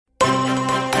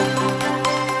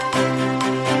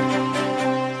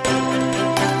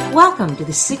Welcome to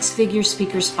the Six Figure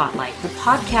Speaker Spotlight, the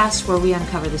podcast where we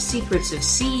uncover the secrets of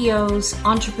CEOs,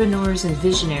 entrepreneurs, and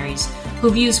visionaries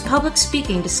who've used public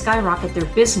speaking to skyrocket their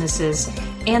businesses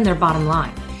and their bottom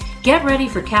line. Get ready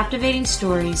for captivating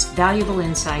stories, valuable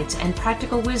insights, and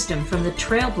practical wisdom from the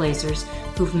trailblazers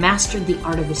who've mastered the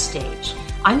art of the stage.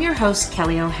 I'm your host,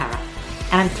 Kelly O'Hara,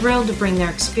 and I'm thrilled to bring their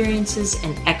experiences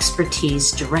and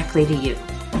expertise directly to you.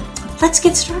 Let's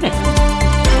get started.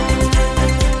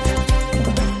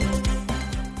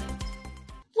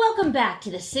 Welcome back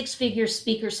to the Six Figure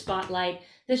Speaker Spotlight,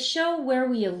 the show where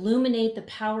we illuminate the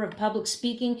power of public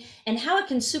speaking and how it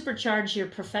can supercharge your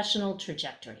professional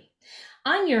trajectory.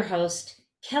 I'm your host,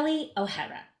 Kelly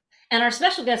O'Hara, and our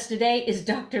special guest today is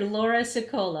Dr. Laura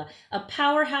Sicola, a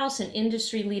powerhouse and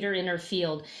industry leader in her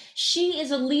field. She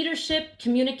is a leadership,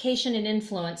 communication, and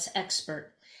influence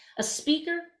expert, a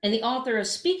speaker, and the author of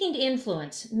Speaking to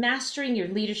Influence, Mastering Your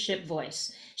Leadership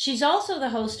Voice. She's also the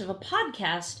host of a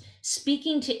podcast,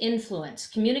 Speaking to Influence,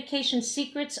 Communication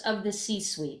Secrets of the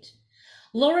C-Suite.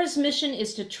 Laura's mission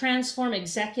is to transform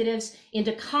executives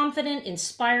into confident,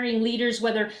 inspiring leaders,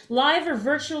 whether live or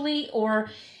virtually,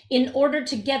 or in order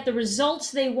to get the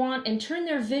results they want and turn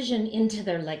their vision into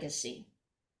their legacy.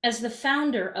 As the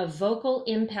founder of Vocal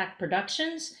Impact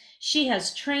Productions, she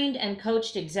has trained and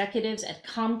coached executives at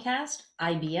Comcast,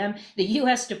 IBM, the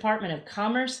U.S. Department of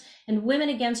Commerce, and Women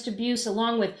Against Abuse,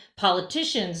 along with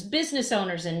politicians, business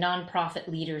owners, and nonprofit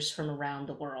leaders from around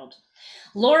the world.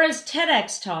 Laura's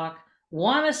TEDx talk,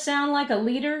 "Want to Sound Like a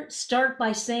Leader? Start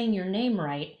by Saying Your Name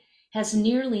Right," has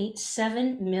nearly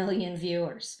 7 million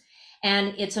viewers.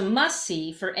 And it's a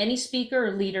must-see for any speaker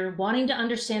or leader wanting to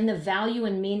understand the value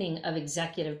and meaning of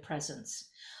executive presence.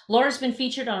 Laura's been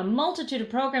featured on a multitude of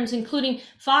programs, including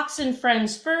Fox and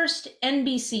Friends First,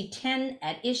 NBC 10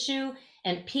 at Issue,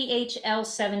 and PHL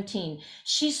 17.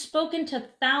 She's spoken to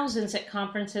thousands at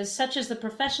conferences such as the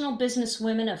Professional Business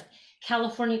Women of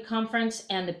California Conference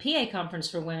and the PA Conference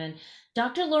for Women.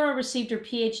 Dr. Laura received her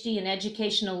PhD in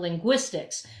educational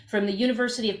linguistics from the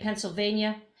University of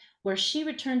Pennsylvania, where she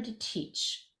returned to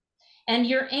teach. And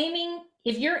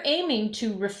if you're aiming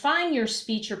to refine your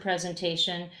speech or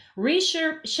presentation,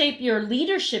 reshape your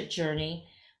leadership journey,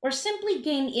 or simply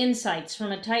gain insights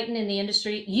from a titan in the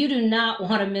industry, you do not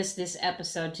want to miss this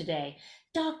episode today.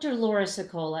 Dr. Laura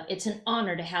Sicola, it's an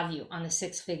honor to have you on the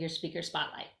Six Figure Speaker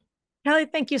Spotlight. Kelly,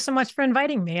 thank you so much for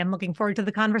inviting me. I'm looking forward to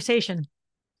the conversation.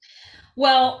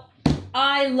 Well,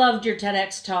 I loved your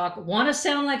TEDx talk. Want to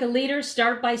sound like a leader?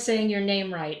 Start by saying your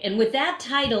name right. And with that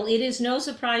title, it is no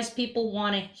surprise people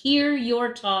want to hear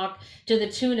your talk to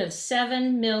the tune of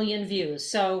 7 million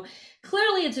views. So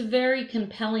clearly it's a very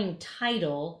compelling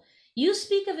title. You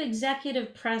speak of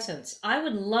executive presence. I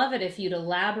would love it if you'd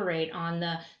elaborate on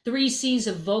the 3 C's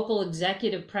of vocal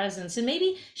executive presence and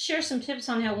maybe share some tips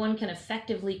on how one can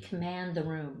effectively command the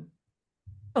room.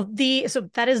 So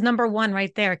that is number 1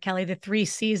 right there, Kelly. The 3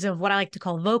 C's of what I like to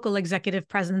call vocal executive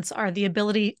presence are the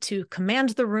ability to command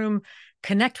the room,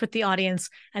 connect with the audience,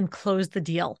 and close the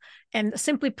deal. And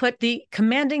simply put, the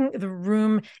commanding the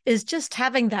room is just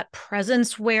having that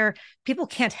presence where people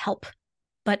can't help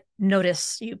but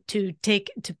notice you, to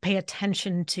pay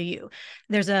attention to you.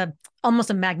 There's almost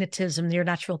a magnetism, your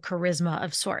natural charisma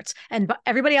of sorts. And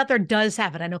everybody out there does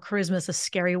have it. I know charisma is a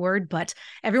scary word, but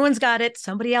everyone's got it.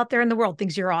 Somebody out there in the world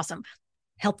thinks you're awesome.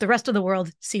 Help the rest of the world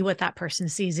see what that person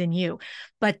sees in you.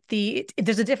 But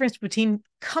there's a difference between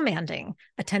commanding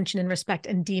attention and respect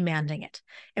and demanding it.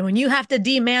 And when you have to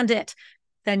demand it,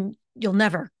 then you'll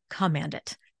never command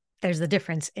it. There's the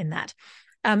difference in that.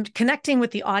 Connecting with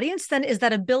the audience then is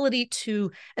that ability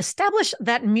to establish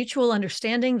that mutual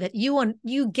understanding that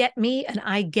you get me and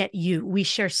I get you. We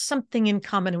share something in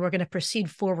common and we're going to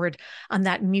proceed forward on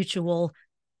that mutual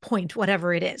point,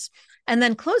 whatever it is. And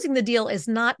then closing the deal does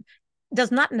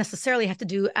not necessarily have to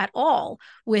do at all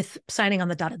with signing on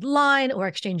the dotted line or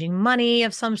exchanging money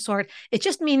of some sort. It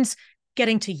just means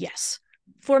getting to yes.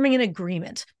 Forming an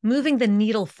agreement, moving the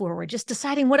needle forward, just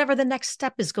deciding whatever the next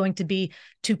step is going to be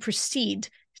to proceed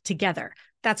together.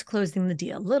 That's closing the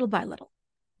deal little by little.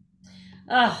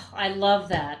 Oh, I love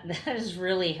that. That is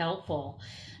really helpful.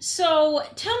 So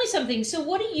tell me something. So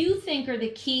what do you think are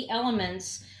the key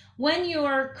elements when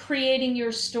you're creating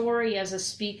your story as a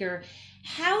speaker?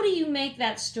 How do you make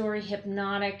that story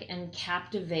hypnotic and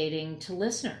captivating to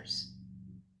listeners?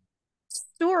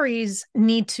 Stories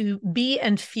need to be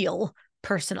and feel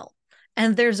personal.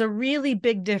 And there's a really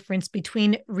big difference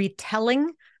between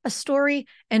retelling a story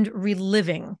and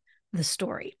reliving the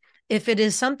story. If it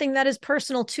is something that is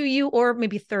personal to you, or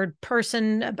maybe third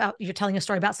person, about you're telling a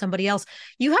story about somebody else,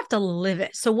 you have to live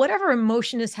it. So whatever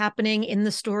emotion is happening in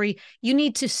the story, you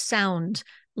need to sound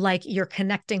like you're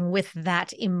connecting with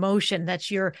that emotion,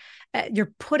 that you're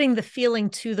putting the feeling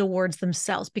to the words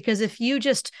themselves. Because if you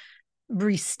just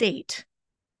restate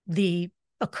the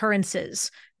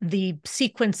occurrences, the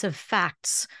sequence of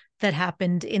facts that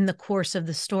happened in the course of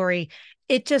the story,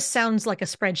 it just sounds like a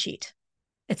spreadsheet.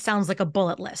 It sounds like a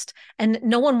bullet list. And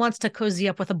no one wants to cozy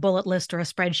up with a bullet list or a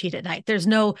spreadsheet at night. There's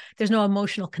no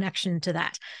emotional connection to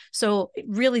that. So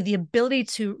really the ability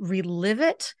to relive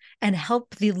it and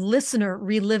help the listener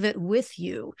relive it with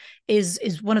you is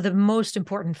one of the most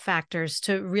important factors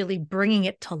to really bringing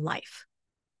it to life.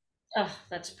 Oh,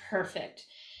 that's perfect.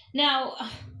 Now,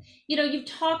 you've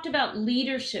talked about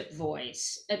leadership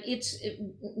voice.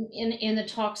 In the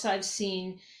talks I've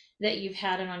seen that you've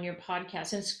had it on your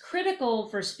podcast, and it's critical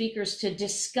for speakers to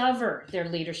discover their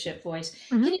leadership voice.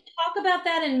 Mm-hmm. Can you talk about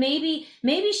that and maybe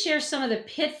share some of the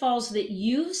pitfalls that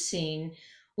you've seen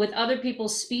with other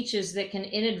people's speeches that can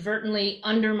inadvertently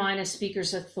undermine a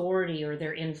speaker's authority or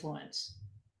their influence?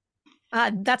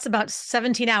 That's about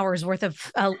 17 hours worth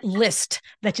of list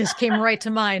that just came right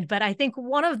to mind. But I think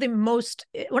one of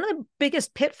the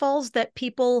biggest pitfalls that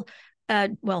people,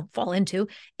 fall into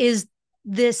is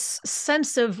this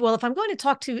sense of, well, if I'm going to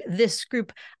talk to this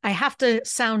group, I have to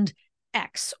sound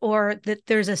X, or that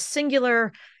there's a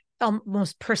singular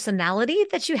almost personality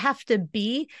that you have to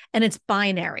be, and it's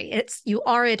binary. It's you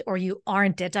are it or you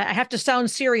aren't it. I have to sound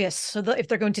serious so that if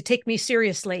they're going to take me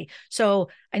seriously, so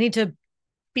I need to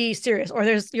be serious, or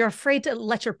you're afraid to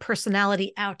let your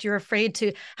personality out. You're afraid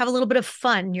to have a little bit of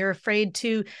fun. You're afraid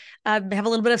to have a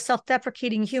little bit of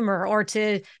self-deprecating humor, or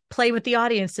to play with the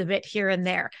audience a bit here and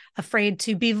there. Afraid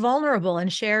to be vulnerable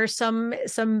and share some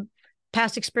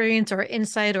past experience or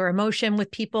insight or emotion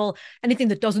with people. Anything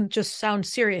that doesn't just sound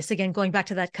serious. Again, going back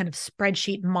to that kind of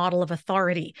spreadsheet model of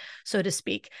authority, so to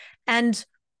speak. And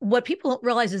what people don't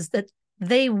realize is that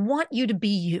they want you to be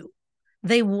you.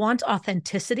 They want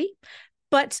authenticity,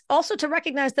 but also to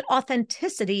recognize that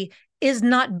authenticity is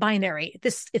not binary.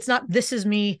 It's not this is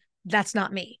me, that's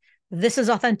not me. This is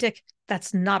authentic,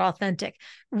 that's not authentic.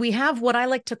 We have what I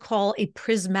like to call a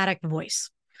prismatic voice.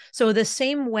 So the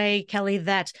same way, Kelly,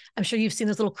 that I'm sure you've seen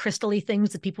those little crystally things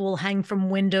that people will hang from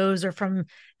windows or from,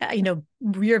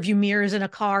 rear view mirrors in a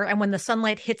car. And when the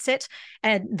sunlight hits it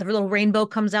and the little rainbow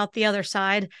comes out the other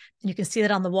side, you can see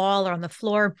it on the wall or on the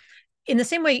floor. In the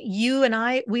same way, you and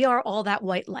I, we are all that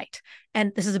white light.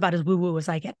 And this is about as woo-woo as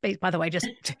I get, by the way, just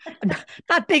I'm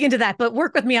not big into that, but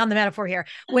work with me on the metaphor here.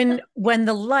 When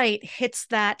the light hits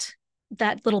that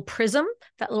little prism,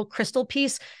 that little crystal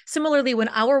piece, similarly, when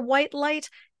our white light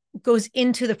goes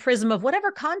into the prism of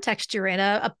whatever context you're in,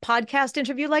 a podcast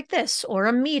interview like this, or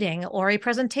a meeting, or a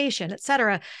presentation, et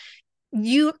cetera,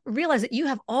 you realize that you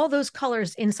have all those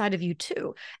colors inside of you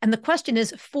too. And the question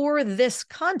is, for this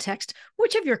context,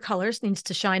 which of your colors needs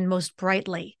to shine most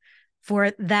brightly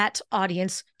for that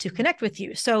audience to connect with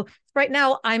you? So right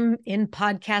now I'm in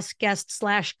podcast guest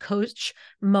 / coach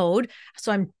mode.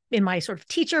 So I'm in my sort of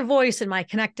teacher voice and my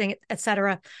connecting, et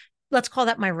cetera. Let's call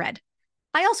that my red.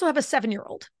 I also have a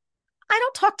 7-year-old. I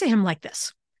don't talk to him like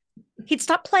this. He'd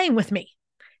stop playing with me.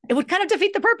 It would kind of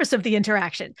defeat the purpose of the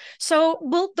interaction. So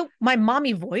my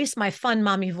mommy voice, my fun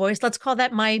mommy voice, let's call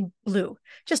that my blue,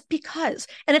 just because.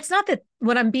 And it's not that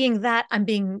when I'm being that, I'm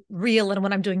being real. And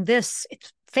when I'm doing this,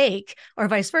 it's fake, or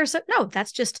vice versa. No,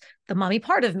 that's just the mommy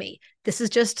part of me. This is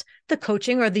just the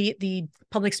coaching or the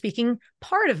public speaking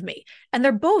part of me. And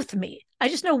they're both me. I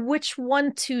just know which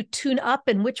one to tune up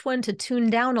and which one to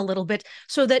tune down a little bit,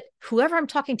 so that whoever I'm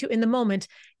talking to in the moment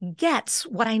gets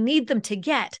what I need them to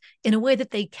get in a way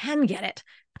that they can get it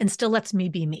and still lets me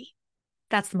be me.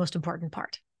 That's the most important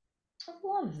part. I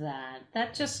love that.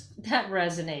 That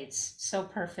resonates so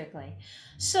perfectly.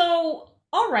 So,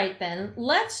 all right then,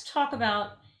 let's talk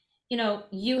about,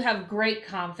 you have great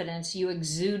confidence, you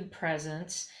exude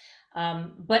presence,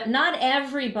 but not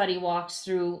everybody walks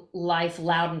through life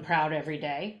loud and proud every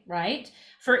day, right?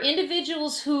 For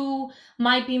individuals who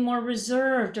might be more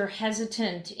reserved or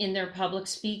hesitant in their public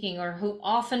speaking, or who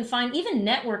often find even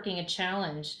networking a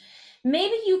challenge,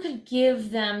 maybe you could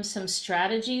give them some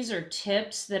strategies or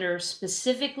tips that are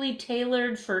specifically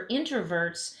tailored for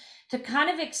introverts to kind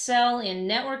of excel in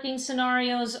networking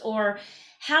scenarios, or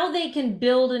how they can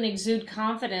build and exude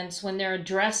confidence when they're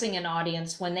addressing an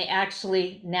audience when they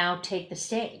actually now take the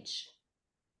stage.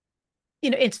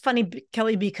 It's funny,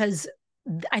 Kelly, because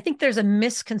I think there's a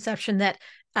misconception that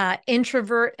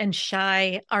introvert and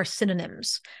shy are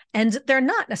synonyms. And they're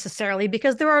not necessarily,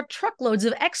 because there are truckloads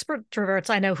of extroverts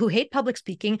I know who hate public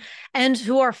speaking and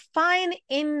who are fine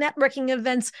in networking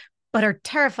events, but are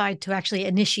terrified to actually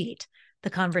initiate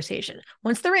the conversation.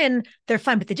 Once they're in, they're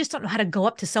fine, but they just don't know how to go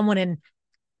up to someone and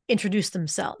introduce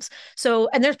themselves. So,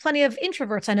 and there's plenty of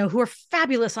introverts I know who are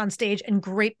fabulous on stage and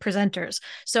great presenters.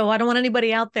 So I don't want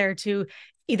anybody out there to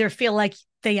either feel like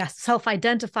they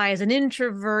self-identify as an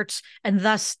introvert and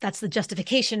thus that's the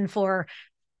justification for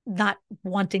not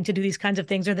wanting to do these kinds of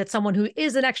things, or that someone who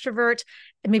is an extrovert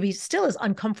and maybe still is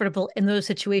uncomfortable in those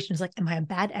situations, like, am I a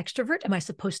bad extrovert? Am I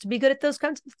supposed to be good at those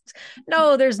kinds of things?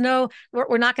 No,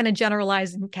 we're not going to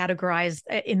generalize and categorize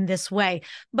in this way.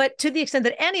 But to the extent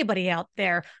that anybody out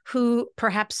there who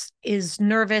perhaps is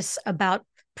nervous about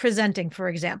presenting, for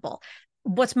example,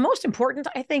 what's most important,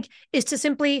 I think, is to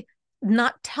simply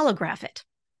not telegraph it.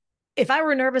 If I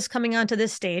were nervous coming onto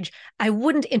this stage, I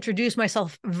wouldn't introduce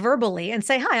myself verbally and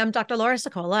say, hi, I'm Dr. Laura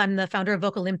Sicola. I'm the founder of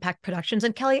Vocal Impact Productions.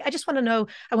 And Kelly,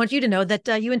 I want you to know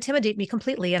that you intimidate me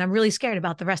completely. And I'm really scared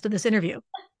about the rest of this interview.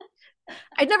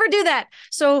 I'd never do that.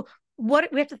 So what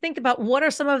we have to think about, what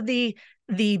are some of the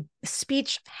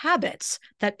speech habits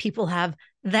that people have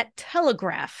that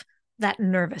telegraph that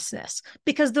nervousness?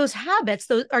 Because those habits,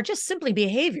 those are just simply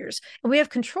behaviors, and we have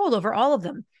control over all of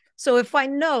them. So if I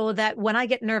know that when I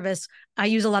get nervous, I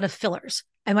use a lot of fillers,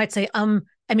 I might say,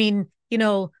 I mean,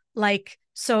 like,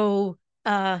 so,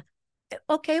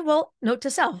 okay, well, note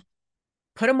to self,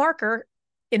 put a marker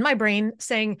in my brain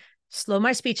saying, slow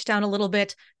my speech down a little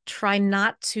bit, try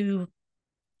not to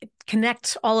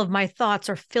connect all of my thoughts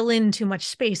or fill in too much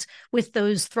space with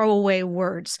those throwaway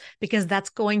words, because that's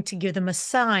going to give them a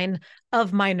sign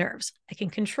of my nerves. I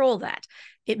can control that.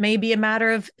 It may be a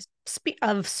matter of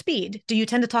speed. Do you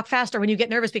tend to talk faster when you get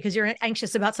nervous because you're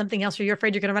anxious about something else or you're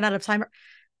afraid you're going to run out of time?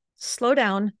 Slow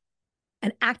down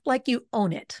and act like you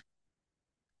own it.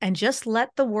 And just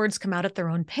let the words come out at their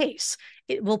own pace.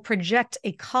 It will project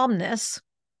a calmness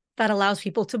that allows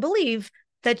people to believe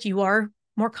that you are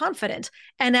more confident.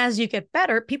 And as you get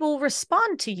better, people will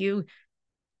respond to you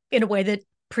in a way that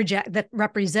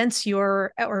represents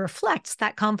your or reflects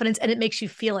that confidence, and it makes you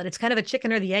feel it. It's kind of a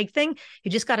chicken or the egg thing. You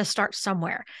just got to start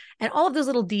somewhere. And all of those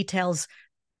little details,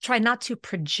 try not to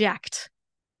project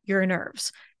your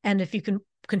nerves. And if you can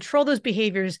control those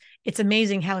behaviors, it's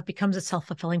amazing how it becomes a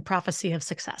self-fulfilling prophecy of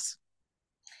success.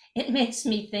 It makes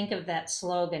me think of that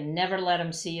slogan, never let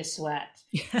them see you sweat.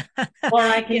 Or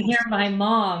I can hear my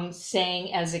mom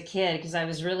saying as a kid, because I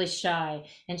was really shy,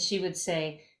 and she would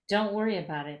say, don't worry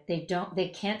about it.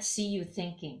 They can't see you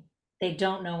thinking. They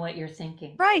don't know what you're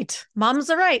thinking. Right. Moms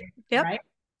are right. Yep. Right?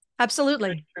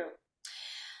 Absolutely.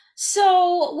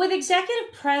 So with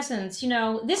executive presence,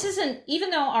 this isn't,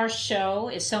 even though our show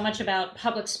is so much about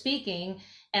public speaking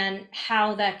and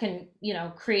how that can,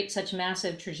 create such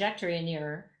massive trajectory in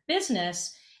your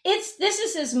business, this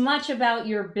is as much about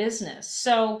your business.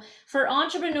 So for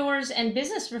entrepreneurs and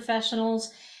business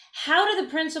professionals, how do the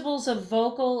principles of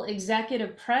vocal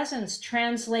executive presence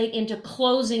translate into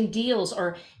closing deals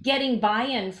or getting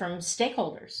buy-in from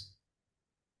stakeholders?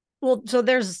 Well, so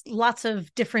there's lots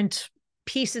of different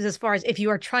pieces as far as if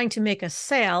you are trying to make a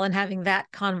sale and having that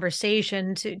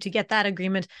conversation to get that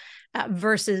agreement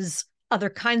versus other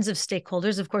kinds of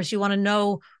stakeholders. Of course, you want to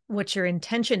know what your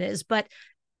intention is, but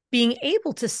being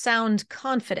able to sound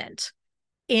confident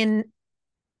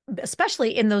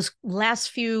especially in those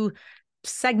last few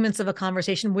segments of a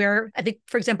conversation where I think,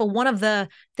 for example, one of the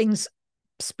things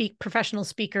professional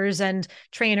speakers and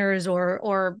trainers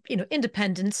or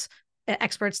independents,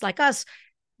 experts like us,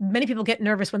 many people get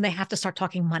nervous when they have to start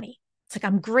talking money. It's like,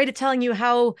 I'm great at telling you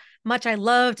how much I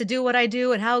love to do what I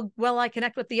do and how well I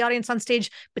connect with the audience on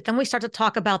stage. But then we start to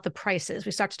talk about the prices.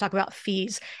 We start to talk about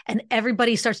fees, and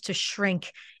everybody starts to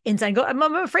shrink inside and go, I'm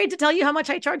afraid to tell you how much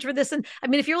I charge for this. And I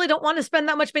mean, if you really don't want to spend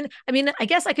that much, I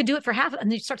guess I could do it for half. And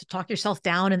then you start to talk yourself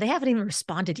down, and they haven't even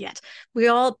responded yet.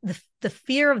 The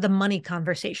fear of the money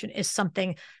conversation is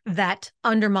something that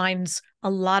undermines a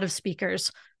lot of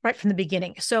speakers right from the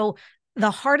beginning. So the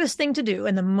hardest thing to do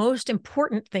and the most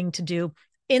important thing to do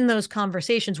in those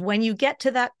conversations when you get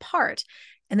to that part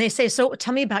and they say, so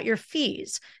tell me about your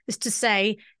fees, is to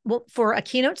say, well, for a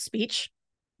keynote speech,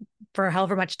 for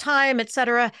however much time, et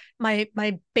cetera, my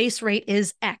base rate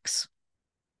is X.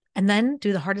 And then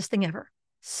do the hardest thing ever.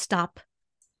 Stop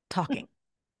talking.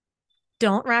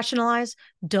 Don't rationalize,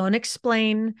 don't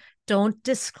explain, don't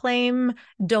disclaim,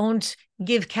 don't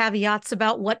give caveats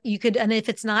about what you could, and if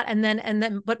it's not, and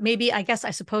then, but maybe, I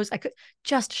suppose I could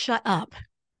just shut up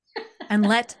and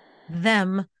let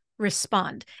them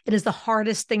respond. It is the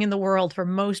hardest thing in the world for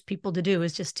most people to do,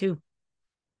 is just to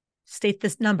state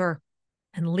this number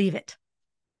and leave it.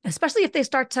 Especially if they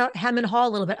start to hem and haw a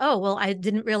little bit. Oh, well, I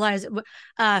didn't realize it. Well,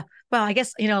 I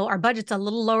guess, our budget's a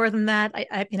little lower than that.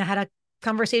 I had a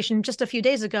conversation just a few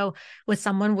days ago with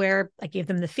someone where I gave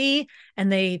them the fee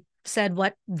and they said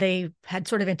what they had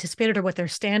sort of anticipated or what their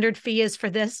standard fee is for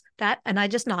this, that, and I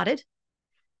just nodded.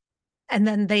 And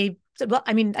then they said, well,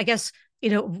 I mean, I guess,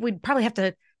 we'd probably have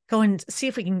to go and see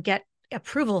if we can get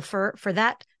approval for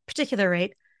that particular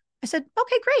rate. I said,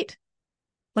 okay, great.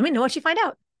 Let me know once you find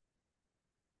out.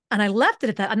 And I left it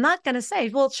at that. I'm not going to say,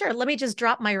 well, sure, let me just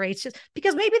drop my rates just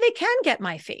because maybe they can get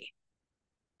my fee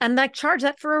and I charge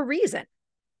that for a reason.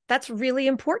 That's really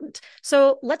important.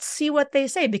 So let's see what they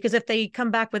say, because if they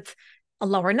come back with a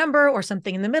lower number or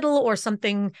something in the middle or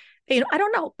something, I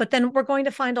don't know. But then we're going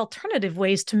to find alternative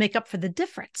ways to make up for the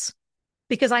difference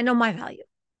because I know my value.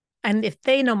 And if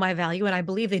they know my value, and I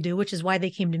believe they do, which is why they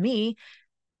came to me,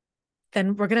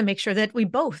 then we're going to make sure that we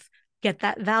both get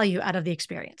that value out of the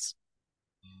experience.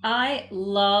 I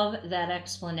love that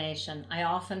explanation. I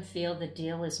often feel the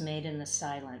deal is made in the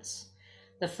silence.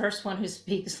 The first one who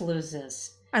speaks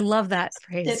loses. I love that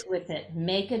phrase. Sit with it,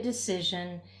 make a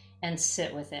decision and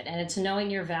sit with it. And it's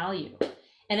knowing your value.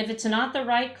 And if it's not the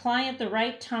right client, the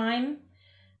right time,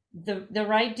 the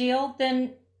right deal,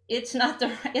 then it's not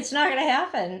going to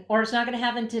happen, or it's not going to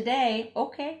happen today.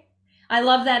 Okay. I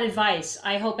love that advice.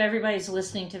 I hope everybody's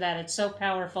listening to that. It's so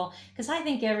powerful because I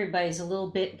think everybody's a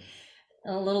little bit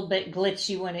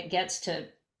glitchy when it gets to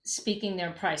speaking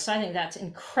their price. So I think that's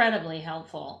incredibly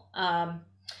helpful.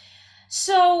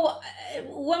 So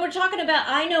when we're talking about,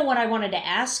 I know what I wanted to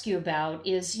ask you about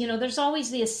is, there's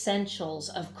always the essentials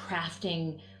of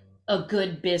crafting a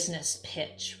good business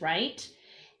pitch, right?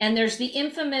 And there's the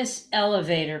infamous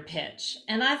elevator pitch.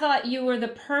 And I thought you were the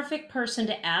perfect person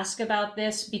to ask about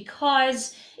this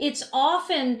because it's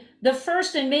often the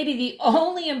first and maybe the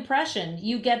only impression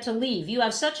you get to leave. You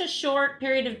have such a short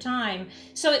period of time.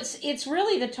 So it's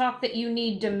really the talk that you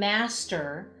need to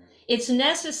master. It's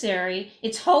necessary,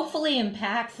 it's hopefully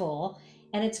impactful,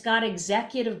 and it's got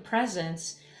executive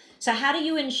presence. So how do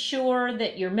you ensure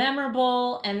that you're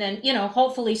memorable and then,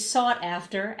 hopefully sought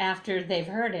after they've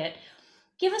heard it?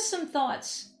 Give us some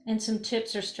thoughts and some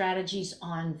tips or strategies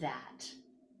on that.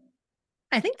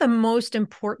 I think the most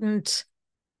important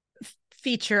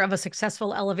feature of a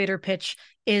successful elevator pitch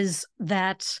is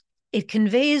that it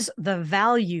conveys the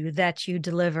value that you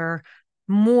deliver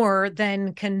more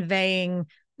than conveying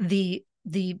the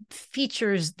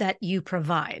features that you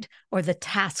provide or the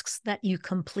tasks that you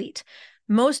complete.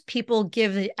 Most people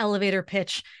give the elevator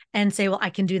pitch and say, well,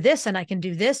 I can do this and I can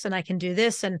do this and I can do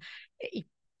this and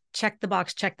check the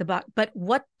box, check the box. But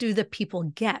what do the people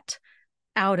get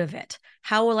out of it?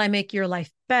 How will I make your life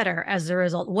better as a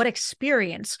result? What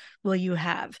experience will you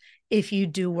have if you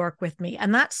do work with me?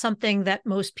 And that's something that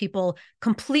most people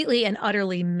completely and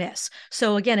utterly miss.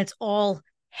 So again, it's all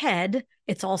head,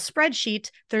 it's all spreadsheet.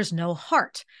 There's no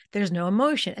heart, there's no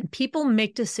emotion. And people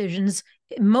make decisions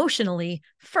emotionally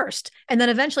first. And then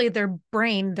eventually their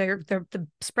brain, the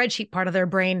spreadsheet part of their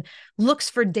brain looks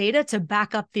for data to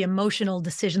back up the emotional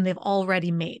decision they've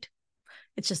already made.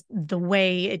 It's just the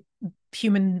way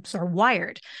humans are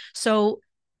wired. So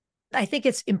I think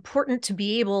it's important to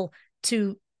be able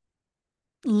to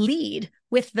lead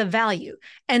with the value.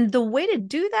 And the way to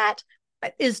do that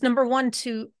is, number one,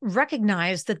 to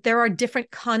recognize that there are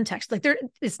different contexts. Like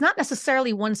it's not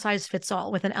necessarily one size fits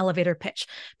all with an elevator pitch,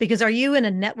 because are you in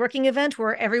a networking event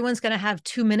where everyone's going to have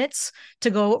 2 minutes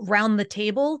to go around the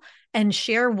table and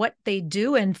share what they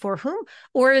do and for whom?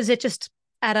 Or is it just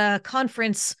at a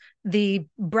conference, the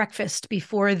breakfast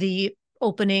before the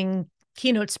opening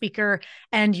keynote speaker,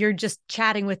 and you're just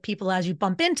chatting with people as you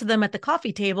bump into them at the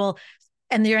coffee table,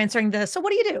 and they're answering so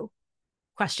what do you do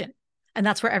question? And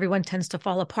that's where everyone tends to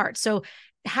fall apart. So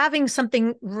having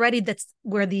something ready that's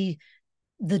where the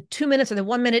 2 minutes or the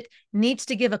 1 minute needs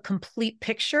to give a complete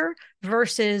picture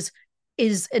versus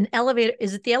is it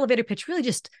the elevator pitch really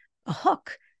just a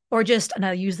hook, or just, and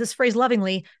I'll use this phrase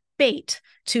lovingly, bait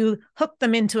to hook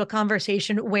them into a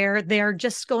conversation where they're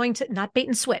just going to, not bait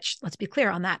and switch, let's be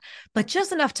clear on that, but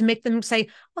just enough to make them say,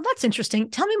 well, that's interesting.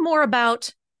 Tell me more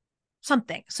about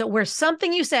something. So where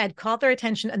something you said caught their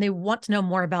attention and they want to know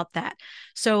more about that.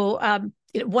 So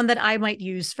one that I might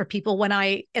use for people when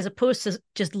as opposed to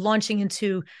just launching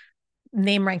into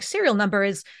name, rank, serial number,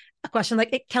 is a question like,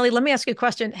 hey, Kelly, let me ask you a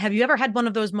question. Have you ever had one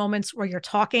of those moments where you're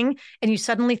talking and you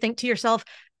suddenly think to yourself,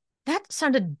 that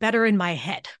sounded better in my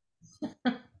head?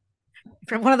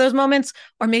 For one of those moments,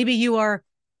 or maybe you are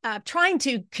trying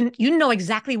to, you know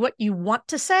exactly what you want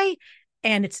to say,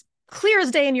 and it's clear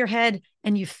as day in your head,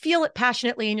 and you feel it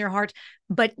passionately in your heart,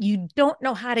 but you don't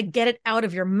know how to get it out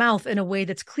of your mouth in a way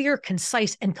that's clear,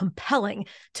 concise, and compelling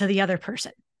to the other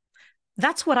person.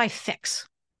 That's what I fix.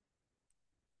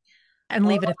 And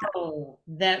leave it at that. Oh,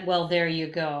 well, there you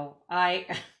go.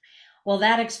 Well,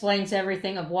 that explains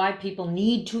everything of why people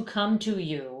need to come to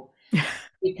you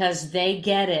because they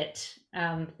get it.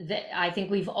 I think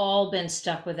we've all been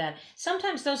stuck with that.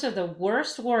 Sometimes those are the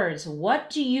worst words. What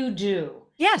do you do?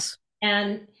 Yes.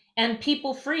 And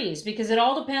people freeze because it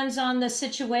all depends on the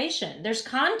situation. There's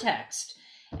context.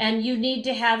 And you need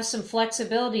to have some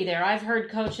flexibility there. I've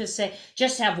heard coaches say,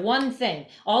 just have one thing.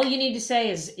 All you need to say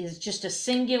is just a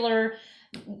singular,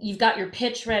 you've got your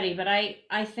pitch ready. But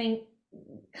I think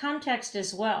context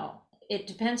as well. It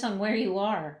depends on where you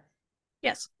are.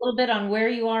 Yes. A little bit on where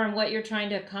you are and what you're trying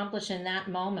to accomplish in that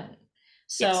moment.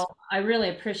 So Yes. I really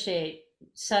appreciate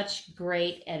such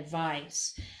great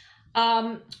advice.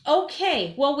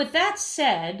 Okay, well, with that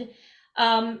said,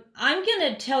 I'm going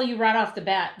to tell you right off the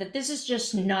bat that this is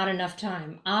just not enough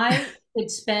time. I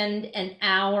could spend an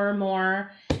hour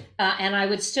more, and I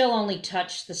would still only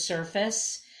touch the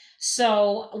surface.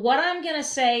 So what I'm going to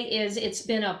say is it's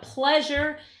been a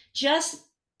pleasure just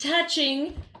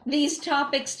touching these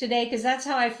topics today, because that's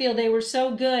how I feel. They were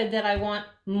so good that I want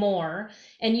more.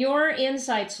 And your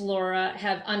insights, Laura,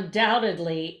 have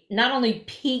undoubtedly not only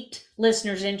piqued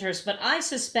listeners' interest, but I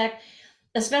suspect,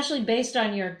 especially based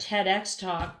on your TEDx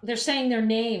talk, they're saying their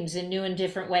names in new and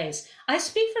different ways. I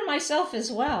speak for myself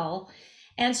as well.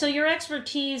 And so your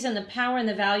expertise and the power and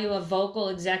the value of vocal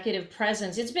executive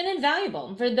presence, it's been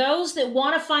invaluable. For those that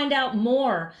want to find out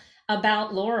more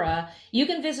about Laura, you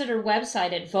can visit her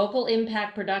website at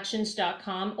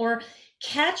vocalimpactproductions.com or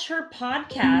catch her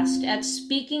podcast at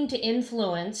Speaking to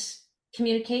Influence,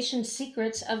 Communication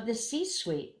Secrets of the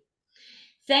C-Suite.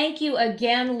 Thank you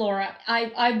again, Laura.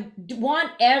 I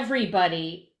want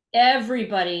everybody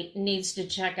needs to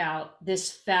check out this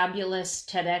fabulous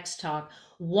TEDx talk.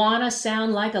 Want to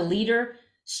sound like a leader?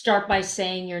 Start by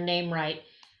saying your name right.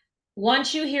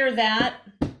 Once you hear that,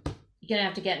 you're going to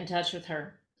have to get in touch with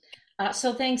her.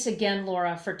 So thanks again,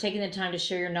 Laura, for taking the time to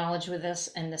share your knowledge with us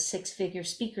and the Six-Figure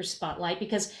Speaker Spotlight,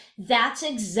 because that's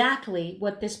exactly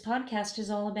what this podcast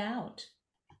is all about.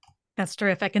 That's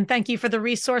terrific. And thank you for the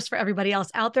resource for everybody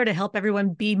else out there to help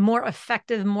everyone be more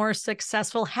effective, more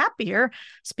successful, happier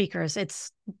speakers.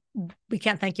 We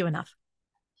can't thank you enough.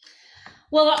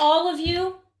 Well, all of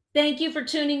you, thank you for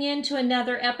tuning in to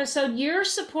another episode. Your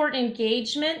support and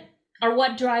engagement are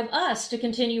what drive us to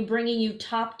continue bringing you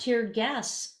top-tier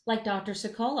guests like Dr.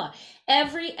 Sicola.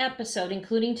 Every episode,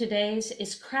 including today's,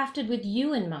 is crafted with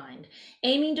you in mind,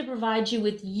 aiming to provide you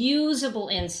with usable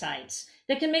insights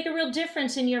that can make a real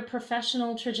difference in your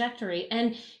professional trajectory.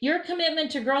 And your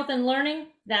commitment to growth and learning,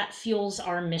 that fuels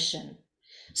our mission.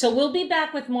 So we'll be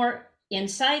back with more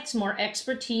insights, more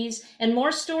expertise, and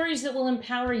more stories that will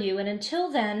empower you. And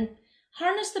until then,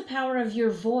 harness the power of your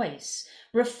voice,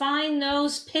 refine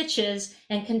those pitches,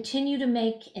 and continue to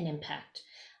make an impact.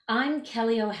 I'm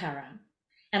Kelly O'Hara,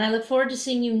 and I look forward to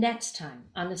seeing you next time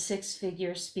on the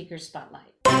Six-Figure Speaker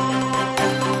Spotlight.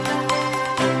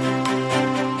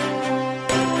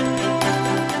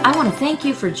 I want to thank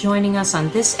you for joining us on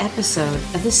this episode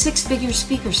of the Six-Figure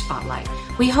Speaker Spotlight.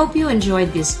 We hope you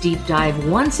enjoyed this deep dive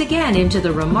once again into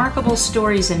the remarkable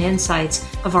stories and insights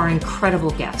of our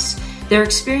incredible guests. Their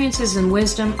experiences and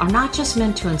wisdom are not just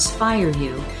meant to inspire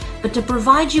you, but to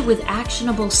provide you with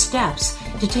actionable steps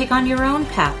to take on your own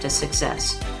path to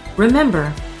success.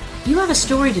 Remember, you have a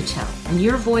story to tell, and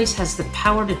your voice has the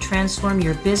power to transform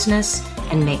your business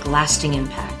and make lasting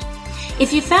impact.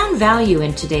 If you found value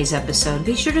in today's episode,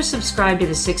 be sure to subscribe to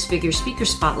the Six-Figure Speaker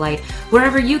Spotlight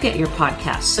wherever you get your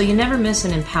podcasts so you never miss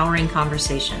an empowering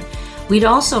conversation. We'd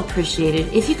also appreciate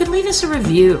it if you could leave us a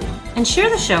review and share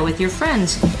the show with your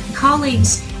friends,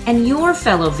 colleagues, and your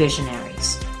fellow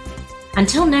visionaries.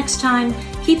 Until next time,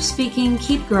 keep speaking,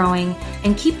 keep growing,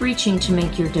 and keep reaching to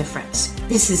make your difference.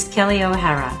 This is Kelly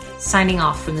O'Hara, signing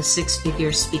off from the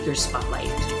Six-Figure Speaker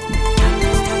Spotlight.